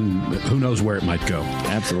and who knows where it might go.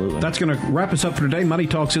 Absolutely. That's going to wrap us up for today. Money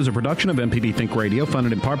Talks is a production of MPB Think Radio,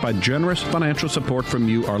 funded in part by generous financial support from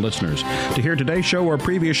you, our listeners. To hear today's show or a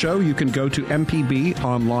previous show, you can go to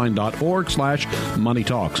mpbonline.org/Money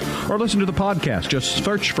Talks or listen to the podcast. Just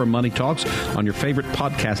search for Money Talks on your favorite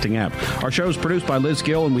podcasting app. Our show is produced by Liz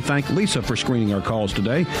Gill, and we thank Lisa for screening our calls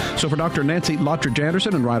today. So for Dr. Nancy Lottridge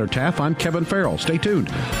Anderson and Ryder Taff, I'm Kevin Farrell. Stay tuned.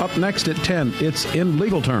 Up next at 10, it's In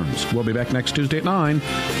Legal Terms. We'll be back next Tuesday at 9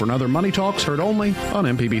 for another Money Talks, heard only on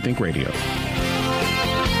MPB Think Radio.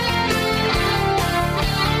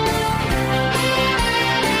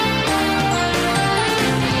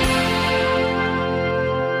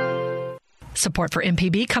 Support for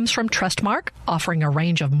MPB comes from Trustmark, offering a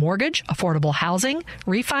range of mortgage, affordable housing,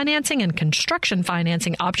 refinancing, and construction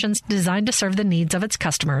financing options designed to serve the needs of its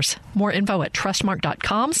customers. More info at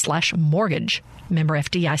trustmark.com/mortgage. Member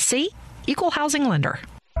FDIC, Equal Housing Lender.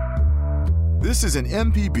 This is an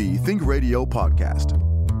MPB Think Radio podcast.